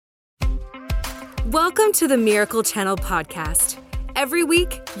Welcome to the Miracle Channel podcast. Every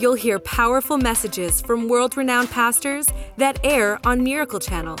week, you'll hear powerful messages from world-renowned pastors that air on Miracle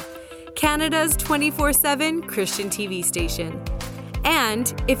Channel, Canada's 24/7 Christian TV station.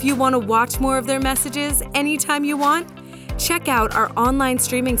 And if you want to watch more of their messages anytime you want, check out our online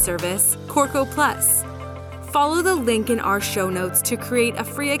streaming service, Corco Plus. Follow the link in our show notes to create a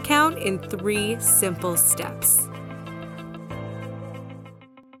free account in 3 simple steps.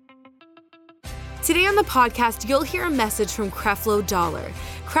 Today on the podcast, you'll hear a message from Creflo.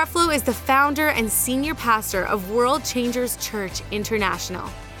 Creflo is the founder and senior pastor of World Changers Church International.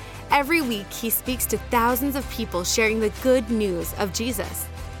 Every week, he speaks to thousands of people sharing the good news of Jesus.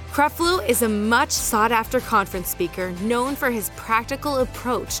 Creflo is a much sought-after conference speaker known for his practical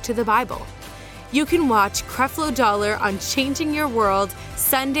approach to the Bible. You can watch Creflo on Changing Your World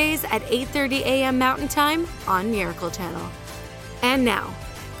Sundays at 8:30 a.m. Mountain Time on Miracle Channel. And now,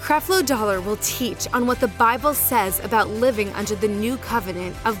 Creflo will teach on what the Bible says about living under the new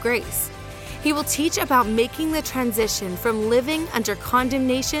covenant of grace. He will teach about making the transition from living under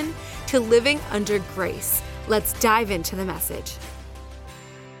condemnation to living under grace. Let's dive into the message.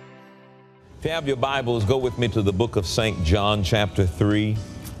 If you have your Bibles, go with me to the book of St. John, chapter 3.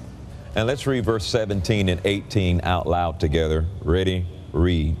 And let's read verse 17 and 18 out loud together. Ready?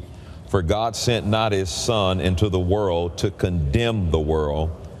 Read. For God sent not his Son into the world to condemn the world,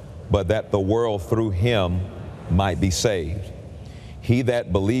 but that the world through him might be saved. He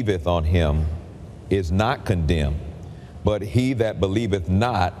that believeth on him is not condemned, but he that believeth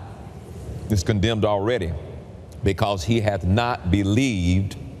not is condemned already, because he hath not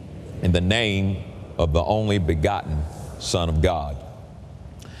believed in the name of the only begotten Son of God.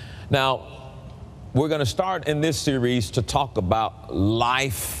 Now, we're going to start in this series to talk about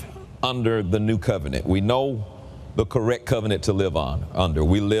life under the new covenant. We know the correct covenant to live under.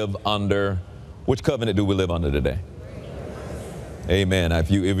 We live under, which covenant do we live under today? Amen.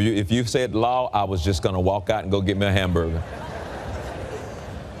 If you said law, I was just going to walk out and go get me a hamburger.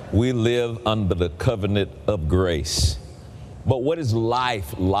 We live under the covenant of grace. But what is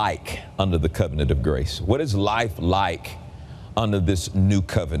life like under the covenant of grace? What is life like under this new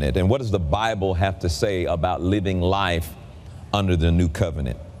covenant? And what does the Bible have to say about living life under the new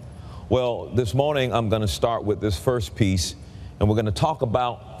covenant? Well, this morning I'm going to start with this first piece, and we're going to talk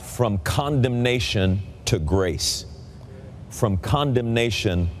about from condemnation to grace. From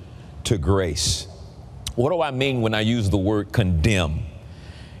condemnation to grace. What do I mean when I use the word condemn?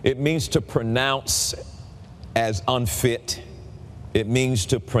 It means to pronounce as unfit. It means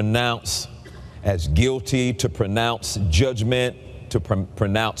to pronounce as guilty, to pronounce judgment, to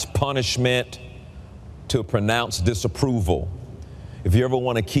pronounce punishment, to pronounce disapproval. If you ever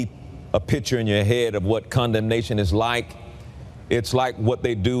want to keep a picture in your head of what condemnation is like, it's like what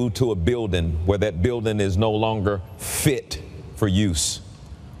they do to a building where that building is no longer fit for use,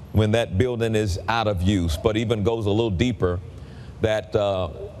 when that building is out of use. But even goes a little deeper, that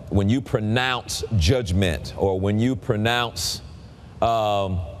when you pronounce judgment, or when you pronounce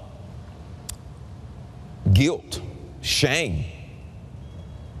guilt, shame,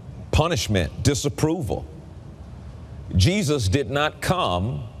 punishment, disapproval. Jesus did not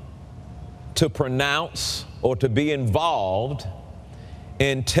come to pronounce or to be involved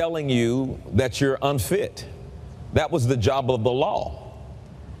in telling you that you're unfit. That was the job of the law.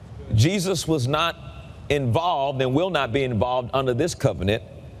 Jesus was not involved and will not be involved under this covenant.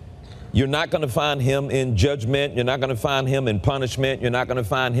 You're not going to find him in judgment. You're not going to find him in punishment. You're not going to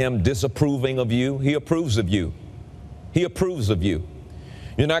find him disapproving of you. He approves of you. He approves of you.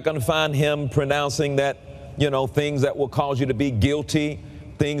 You're not going to find him pronouncing that, things that will cause you to be guilty,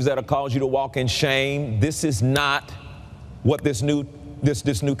 things that will cause you to walk in shame. This is not what this new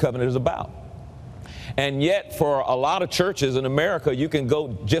covenant is about. And yet, for a lot of churches in America, you can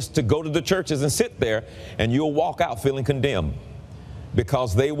go to the churches and sit there, and you'll walk out feeling condemned,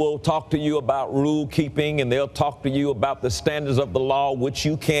 because they will talk to you about rule keeping, and they'll talk to you about the standards of the law, which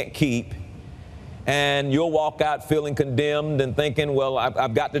you can't keep. And you'll walk out feeling condemned and thinking, well,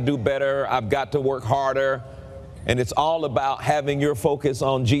 I've got to do better. I've got to work harder. And it's all about having your focus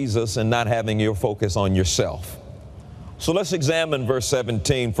on Jesus and not having your focus on yourself. So let's examine verse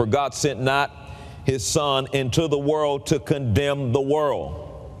 17. For God sent not his Son into the world to condemn the world.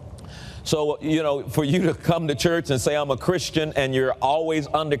 So, for you to come to church and say, I'm a Christian, and you're always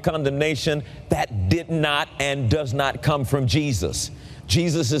under condemnation, that did not and does not come from Jesus.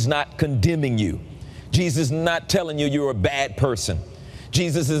 Jesus is not condemning you. Jesus is not telling you you're a bad person.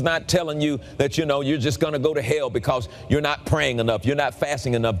 Jesus is not telling you that, you're just going to go to hell because you're not praying enough, you're not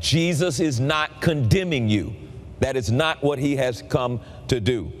fasting enough. Jesus is not condemning you. That is not what he has come to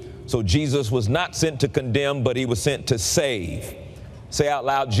do. So Jesus was not sent to condemn, but he was sent to save. Say out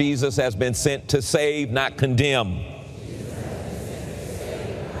loud, Jesus has been sent to save, not condemn.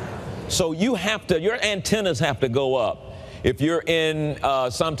 So you have to, your antennas have to go up if you're in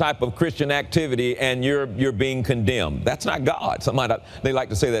some type of Christian activity and you're being condemned. That's not God. They like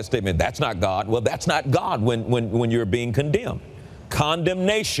to say that statement, that's not God. Well, that's not God when you're being condemned.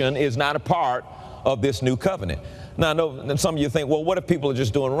 Condemnation is not a part of this new covenant. Now, I know some of you think, well, what if people are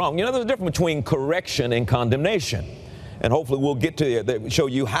just doing wrong? You know, there's a difference between correction and condemnation. And hopefully we'll get to it, show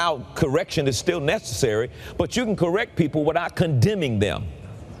you how correction is still necessary, but you can correct people without condemning them.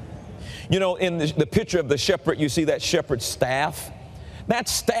 You know, in the picture of the shepherd, you see that shepherd's staff. That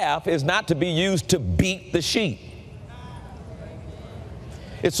staff is not to be used to beat the sheep.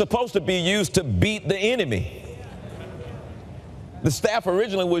 It's supposed to be used to beat the enemy. The staff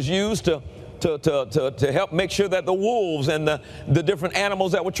originally was used to help make sure that the wolves and the different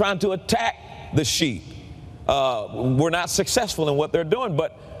animals that were trying to attack the sheep were not successful in what they're doing.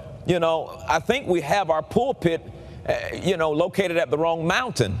 But, you know, I think we have our pulpit located at the wrong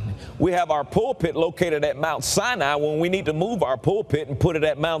mountain. We have our pulpit located at Mount Sinai when we need to move our pulpit and put it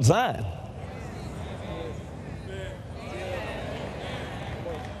at Mount Zion.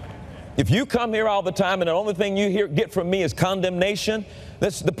 If you come here all the time and the only thing you get from me is condemnation,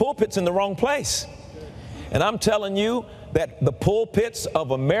 the pulpit's in the wrong place. And I'm telling you that the pulpits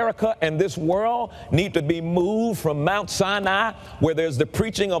of America and this world need to be moved from Mount Sinai, where there's the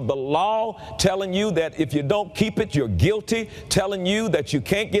preaching of the law, telling you that if you don't keep it, you're guilty, telling you that you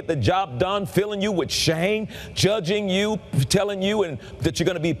can't get the job done, filling you with shame, judging you, telling you that you're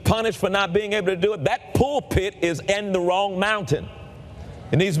going to be punished for not being able to do it. That pulpit is in the wrong mountain.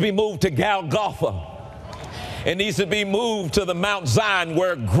 It needs to be moved to Golgotha. It needs to be moved to the Mount Zion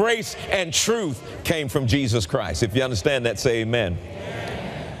where grace and truth came from Jesus Christ. If you understand that, say amen.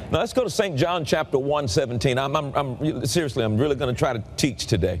 Now let's go to St. John chapter 1:17. Seriously, I'm really going to try to teach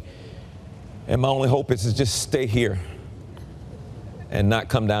today. And my only hope is to just stay here and not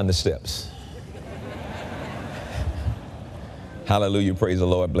come down the steps. Hallelujah, praise the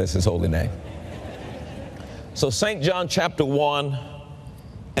Lord, bless his holy name. So St. John chapter 1,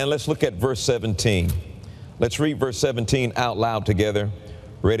 and let's look at verse 17. Let's read verse 17 out loud together.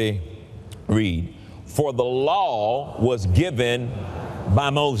 Ready? Read. For the law was given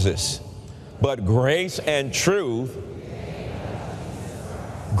by Moses, but grace and truth,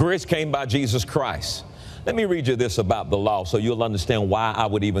 grace came by Jesus Christ. Let me read you this about the law so you'll understand why I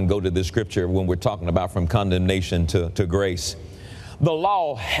would even go to this scripture when we're talking about from condemnation to grace. The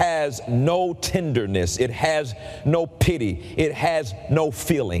law has no tenderness. It has no pity. It has no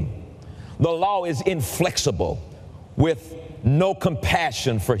feeling. The law is inflexible with no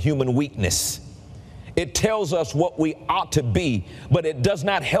compassion for human weakness. It tells us what we ought to be, but it does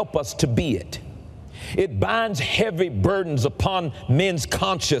not help us to be it. It binds heavy burdens upon men's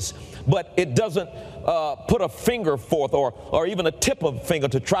conscience, but it doesn't put a finger forth or even a tip of a finger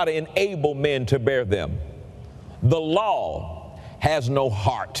to try to enable men to bear them. The law has no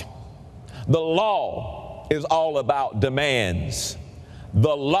heart. The law is all about demands.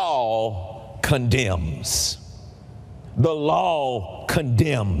 The law condemns. The law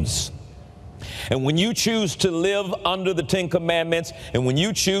condemns. And when you choose to live under the Ten Commandments, and when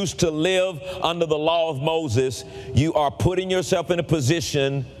you choose to live under the law of Moses, you are putting yourself in a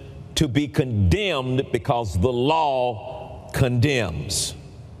position to be condemned because the law condemns.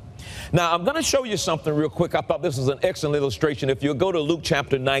 Now, I'm going to show you something real quick. I thought this was an excellent illustration. If you go to Luke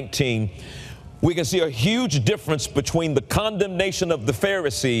chapter 19, we can see a huge difference between the condemnation of the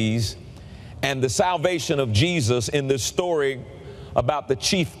Pharisees and the salvation of Jesus in this story about the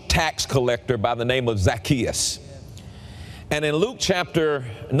chief tax collector by the name of Zacchaeus. And in Luke chapter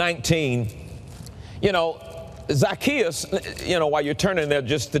 19, Zacchaeus, while you're turning there,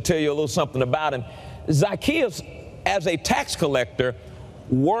 just to tell you a little something about him, Zacchaeus, as a tax collector,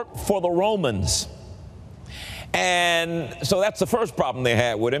 worked for the Romans. And so that's the first problem they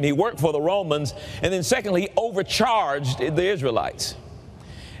had with him. He worked for the Romans. And then secondly, he overcharged the Israelites.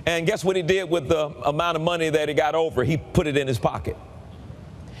 And guess what he did with the amount of money that he got over? He put it in his pocket.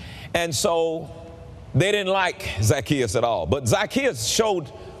 And so they didn't like Zacchaeus at all. But Zacchaeus showed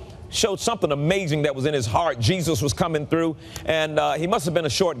something amazing that was in his heart. Jesus was coming through, and he must have been a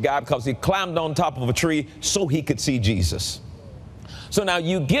short guy because he climbed on top of a tree so he could see Jesus. So now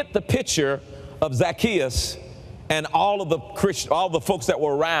you get the picture of Zacchaeus and all of the folks that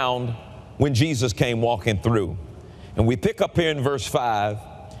were around when Jesus came walking through. And we pick up here in verse 5.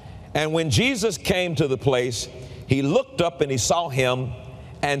 And when Jesus came to the place, he looked up and he saw him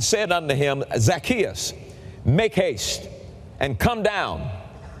and said unto him, Zacchaeus, make haste and come down,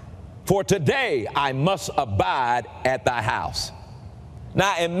 for today I must abide at thy house.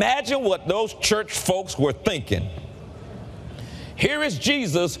 Now imagine what those church folks were thinking. Here is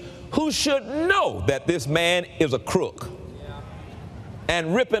Jesus, who should know that this man is a crook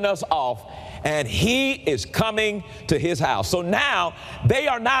and ripping us off, and he is coming to his house. So now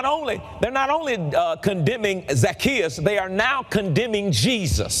they're not only condemning Zacchaeus, they are now condemning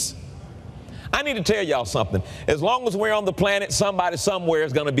Jesus. I need to tell y'all something. As long as we're on the planet, somebody somewhere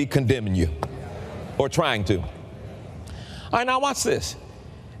is going to be condemning you or trying to. All right, now watch this.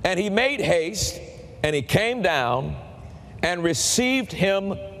 And he made haste, and he came down and received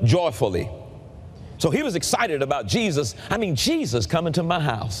him joyfully. So he was excited about Jesus. I mean, Jesus coming to my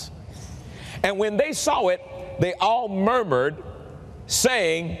house. And when they saw it, they all murmured,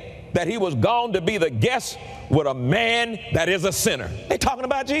 saying that he was gone to be the guest with a man that is a sinner. They're talking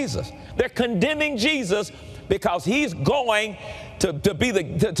about Jesus. They're condemning Jesus because he's going to be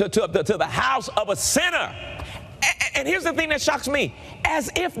to the house of a sinner. And here's the thing that shocks me,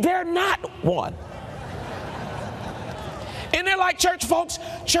 as if they're not one. And they're like church folks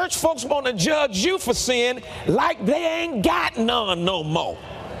want to judge you for sin like they ain't got none no more.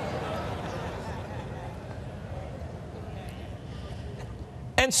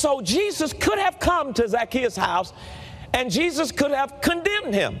 And so Jesus could have come to Zacchaeus' house and Jesus could have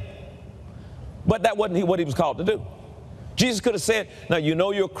condemned him. But that wasn't what he was called to do. Jesus could have said, now you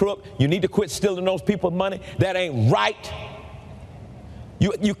know you're a crook. You need to quit stealing those people's money. That ain't right.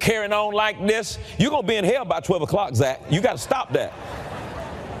 You carrying on like this, you're going to be in hell by 12 o'clock, Zach. You got to stop that.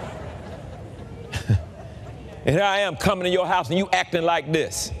 And here I am coming to your house and you acting like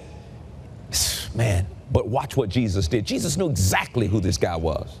this. Man, but watch what Jesus did. Jesus knew exactly who this guy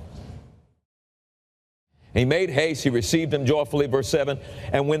was. He made haste, he received him joyfully, verse 7.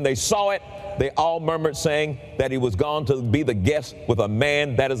 And when they saw it, they all murmured, saying that he was gone to be the guest with a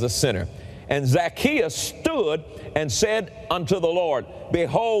man that is a sinner. And Zacchaeus stood and said unto the Lord,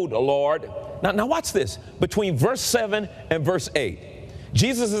 behold, Lord. Now watch this. Between verse 7 and verse 8,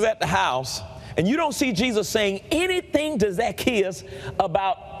 Jesus is at the house, and you don't see Jesus saying anything to Zacchaeus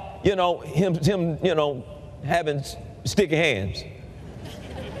about, him having sticky hands.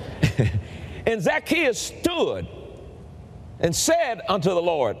 And Zacchaeus stood and said unto the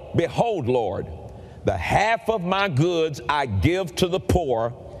Lord, behold, Lord, the half of my goods I give to the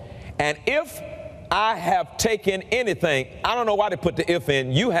poor, and if I have taken anything, I don't know why they put the if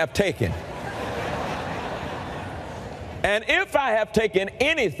in, you have taken. And if I have taken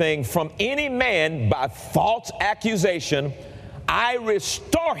anything from any man by false accusation, I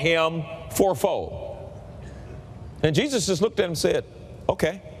restore him fourfold. And Jesus just looked at him and said,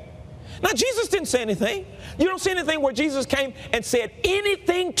 okay. Now, Jesus didn't say anything. You don't see anything where Jesus came and said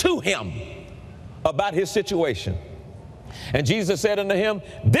anything to him about his situation. And Jesus said unto him,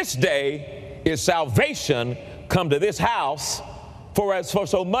 this day is salvation come to this house, for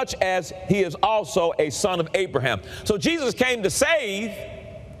so much as he is also a son of Abraham. So Jesus came to save,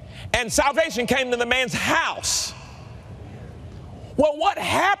 and salvation came to the man's house. Well, what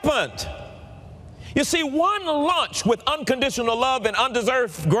happened? You see, one lunch with unconditional love and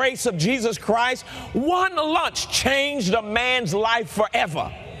undeserved grace of Jesus Christ, one lunch changed a man's life forever.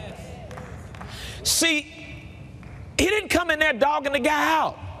 See, he didn't come in there dogging the guy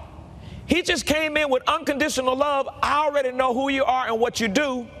out. He just came in with unconditional love. I already know who you are and what you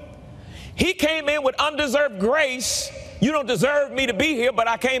do. He came in with undeserved grace. You don't deserve me to be here, but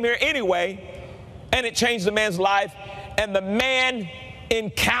I came here anyway. And it changed the man's life. And the man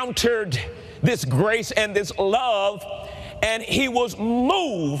encountered this grace and this love, and he was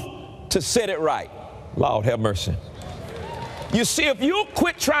moved to set it right. Lord have mercy. You see, if you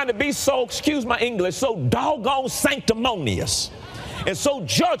quit trying to be so, excuse my English, so doggone sanctimonious and so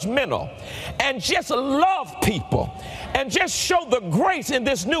judgmental, and just love people and just show the grace in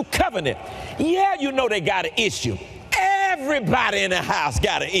this new covenant, yeah, you know they got an issue. Everybody in the house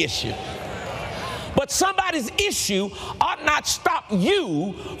got an issue. But somebody's issue ought not stop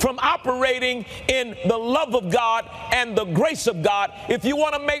you from operating in the love of God and the grace of God. If you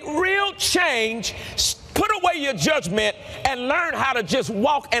want to make real change, put away your judgment and learn how to just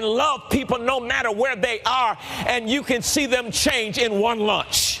walk and love people no matter where they are, and you can see them change in one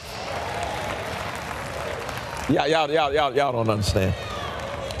lunch. Y'all don't understand.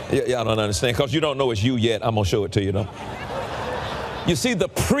 Y'all don't understand because you don't know it's you yet. I'm going to show it to you, though. You see, the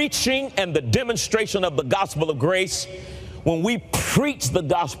preaching and the demonstration of the gospel of grace, when we preach the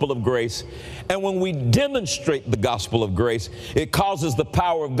gospel of grace and when we demonstrate the gospel of grace, it causes the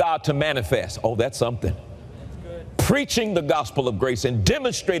power of God to manifest. Oh, that's something. That's good. preaching the gospel of grace and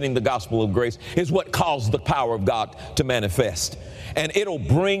demonstrating the gospel of grace is what caused the power of God to manifest. And it'll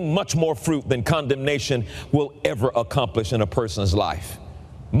bring much more fruit than condemnation will ever accomplish in a person's life.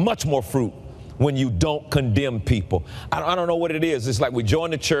 Much more fruit when you don't condemn people. I don't know what it is. It's like we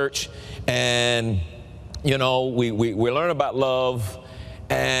join the church and, you know, we learn about love,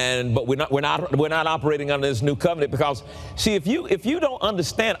 but we're not operating under this new covenant, because see, if you don't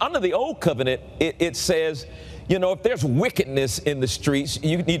understand, under the old covenant it says, you know, if there's wickedness in the streets,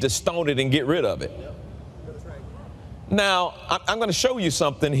 you need to stone it and get rid of it. Now I'm going to show you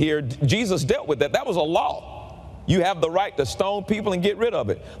something here. Jesus dealt with that. That was a law. You have the right to stone people and get rid of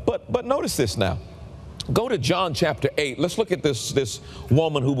it. But notice this now. Go to John chapter 8. Let's look at this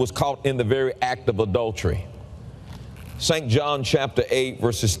woman who was caught in the very act of adultery. St. John chapter 8,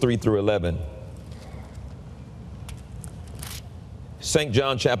 verses 3 through 11. St.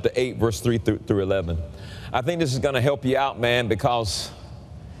 John chapter 8, verse 3 through 11. I think this is going to help you out, man, because,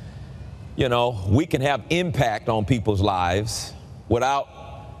 you know, we can have impact on people's lives without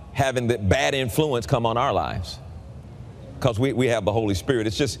having that bad influence come on our lives, because we have the Holy Spirit.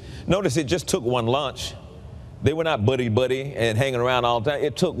 It's just, notice it just took one lunch. They were not buddy and hanging around all the time.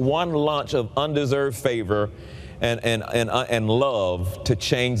 It took one lunch of undeserved favor and love to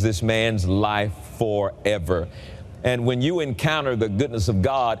change this man's life forever. And when you encounter the goodness of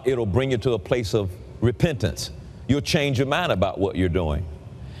God, it'll bring you to a place of repentance. You'll change your mind about what you're doing.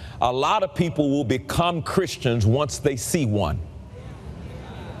 A lot of people will become Christians once they see one.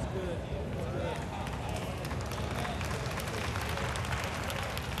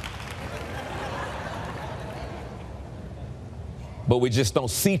 But we just don't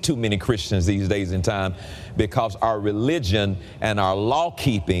see too many Christians these days in time, because our religion and our law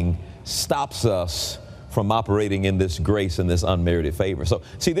keeping stops us from operating in this grace and this unmerited favor. So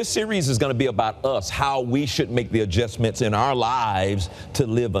see, this series is going to be about us, how we should make the adjustments in our lives to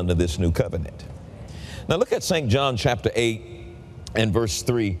live under this new covenant. Now look at St. John chapter 8 and verse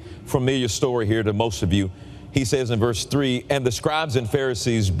 3. Familiar story here to most of you. He says in verse 3, "And the scribes and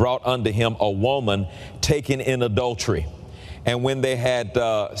Pharisees brought unto him a woman taken in adultery. And when they had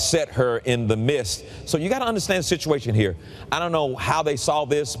set her in the midst." So you got to understand the situation here. I don't know how they saw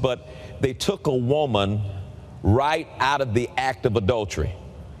this, but they took a woman right out of the act of adultery.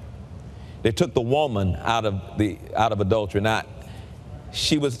 They took the woman out of adultery. Now,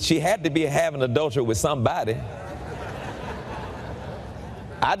 she had to be having adultery with somebody.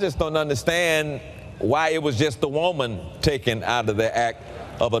 I just don't understand why it was just the woman taken out of the act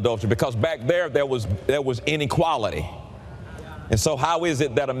of adultery, because back there was inequality. And so how is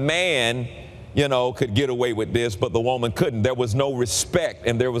it that a man, you know, could get away with this, but the woman couldn't? There was no respect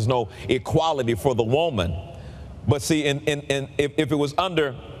and there was no equality for the woman. But see, if it was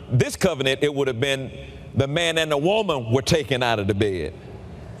under this covenant, it would have been the man and the woman were taken out of the bed.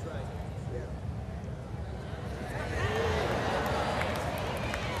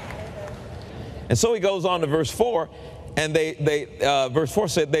 And so he goes on to verse 4. And verse 4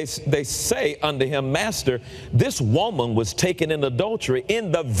 said, they say unto him, "Master, this woman was taken in adultery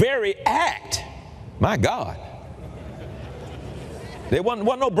in the very act." My God. There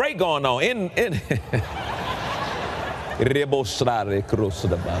wasn't no break going on. Y'all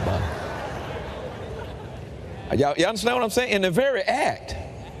understand what I'm saying? In the very act.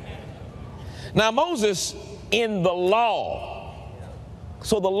 Now Moses in the law.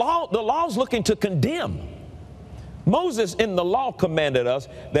 So the law's looking to condemn. Moses in the law commanded us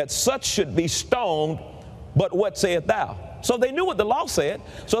that such should be stoned, but what sayest thou? So they knew what the law said,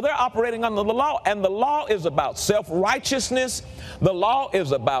 so they're operating under the law, and the law is about self-righteousness. The law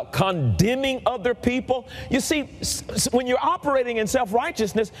is about condemning other people. You see, when you're operating in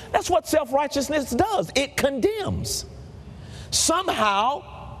self-righteousness, that's what self-righteousness does. It condemns. Somehow,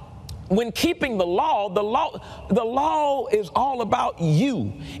 when keeping the law is all about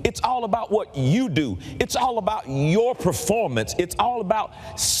you. It's all about what you do. It's all about your performance. It's all about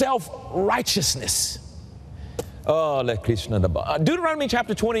self-righteousness. Deuteronomy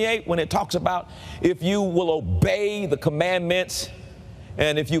chapter 28, when it talks about if you will obey the commandments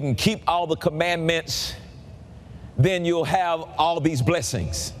and if you can keep all the commandments, then you'll have all these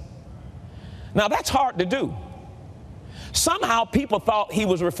blessings. Now that's hard to do. Somehow people thought he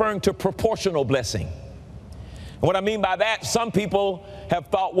was referring to proportional blessing. And what I mean by that, some people have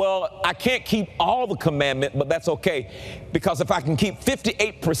thought, well, I can't keep all the commandment, but that's okay. Because if I can keep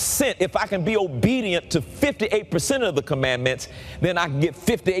 58%, if I can be obedient to 58% of the commandments, then I can get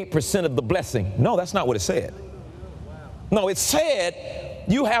 58% of the blessing. No, that's not what it said. No, it said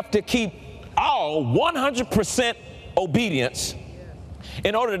you have to keep all 100% obedience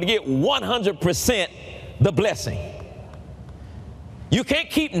in order to get 100% the blessing. You can't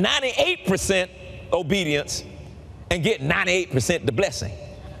keep 98% obedience and get 98% the blessing.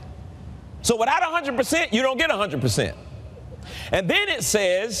 So without 100%, you don't get 100%. And then it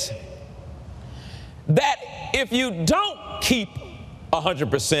says that if you don't keep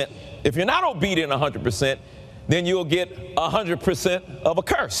 100%, if you're not obedient 100%, then you'll get 100% of a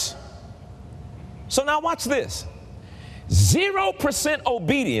curse. So now watch this. 0%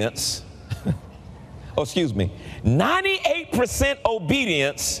 obedience, 98%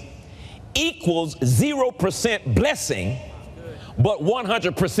 obedience equals 0% blessing, but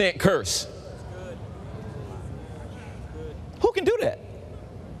 100% curse. Who can do that?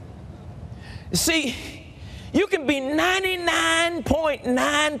 See, you can be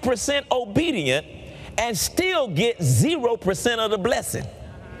 99.9% obedient and still get 0% of the blessing.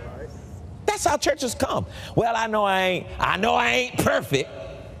 That's how churches come. Well, I know I ain't perfect,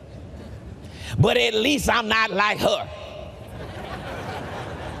 but at least I'm not like her.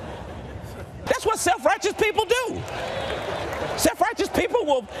 That's what self-righteous people do. Self-righteous people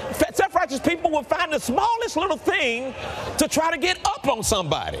will find the smallest little thing to try to get up on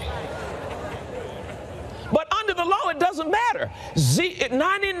somebody. But under the law, it doesn't matter.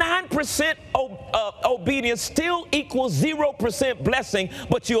 99% obedience still equals 0% blessing,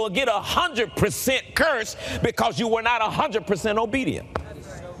 but you'll get 100% curse because you were not 100% obedient.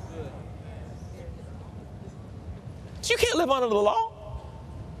 So you can't live under the law.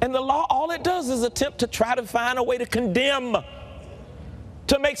 And the law, all it does is attempt to try to find a way to condemn,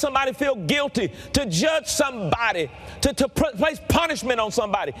 to make somebody feel guilty, to judge somebody, to place punishment on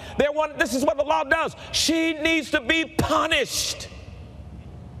somebody. This is what the law does. She needs to be punished.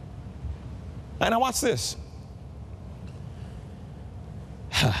 And now watch this.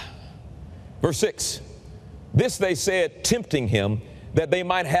 Verse 6. This they said, tempting him, that they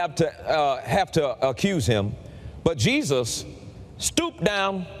might have to accuse him. But Jesus stooped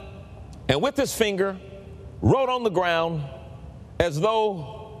down and with his finger wrote on the ground as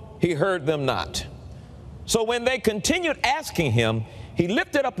though he heard them not. So when they continued asking him, he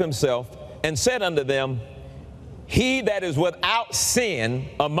lifted up himself and said unto them, he that is without sin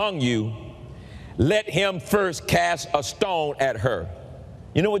among you, let him first cast a stone at her.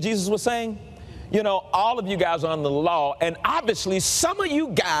 You know what Jesus was saying? You know, all of you guys are under the law, and obviously some of you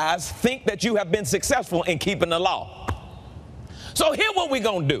guys think that you have been successful in keeping the law. So here's what we're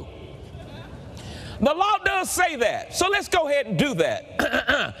going to do. The law does say that. So let's go ahead and do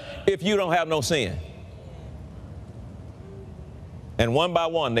that if you don't have no sin. And one by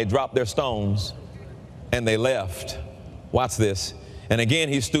one, they dropped their stones and they left. Watch this. And again,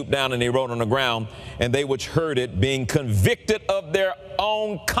 he stooped down and he wrote on the ground, and they which heard it, being convicted of their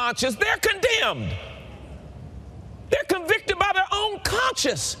own conscience, they're condemned. They're convicted by their own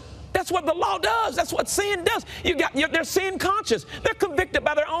conscience. That's what the law does. That's what sin does. They're sin conscious. They're convicted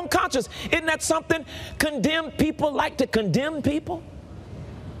by their own conscience. Isn't that something? Condemned people like to condemn people.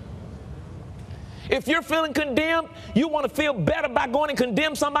 If you're feeling condemned, you want to feel better by going and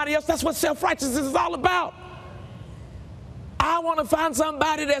condemn somebody else. That's what self-righteousness is all about. I want to find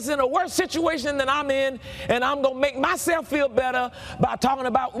somebody that's in a worse situation than I'm in, and I'm going to make myself feel better by talking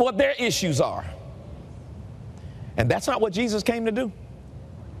about what their issues are. And that's not what Jesus came to do.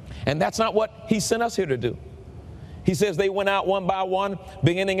 And that's not what he sent us here to do. He says they went out one by one,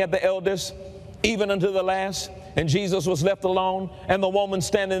 beginning at the eldest, even unto the last. And Jesus was left alone, and the woman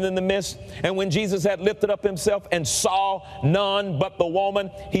standing in the midst. And when Jesus had lifted up himself and saw none but the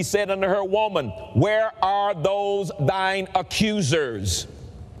woman, he said unto her, Woman, where are those thine accusers?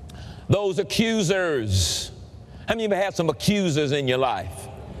 Those accusers. How many of you have had some accusers in your life?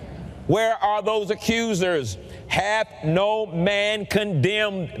 Where are those accusers? Hath no man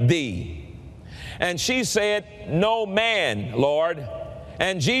condemned thee? And she said, No man, Lord.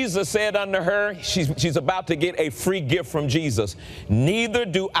 And Jesus said unto her, she's about to get a free gift from Jesus, neither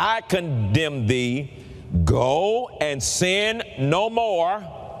do I condemn thee. Go and sin no more.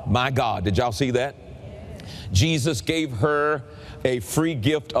 My God, did y'all see that? Jesus gave her a free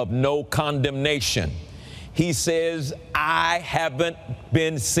gift of no condemnation. He says, I haven't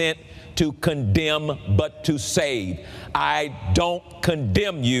been sent to condemn, but to save. I don't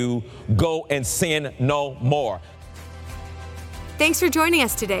condemn you. Go and sin no more. Thanks for joining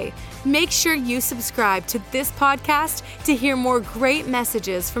us today. Make sure you subscribe to this podcast to hear more great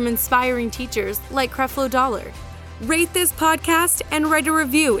messages from inspiring teachers like Creflo Dollar. Rate this podcast and write a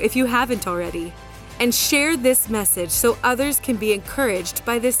review if you haven't already. And share this message so others can be encouraged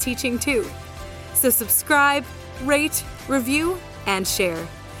by this teaching too. So subscribe, rate, review, and share.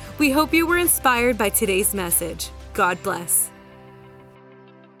 We hope you were inspired by today's message. God bless.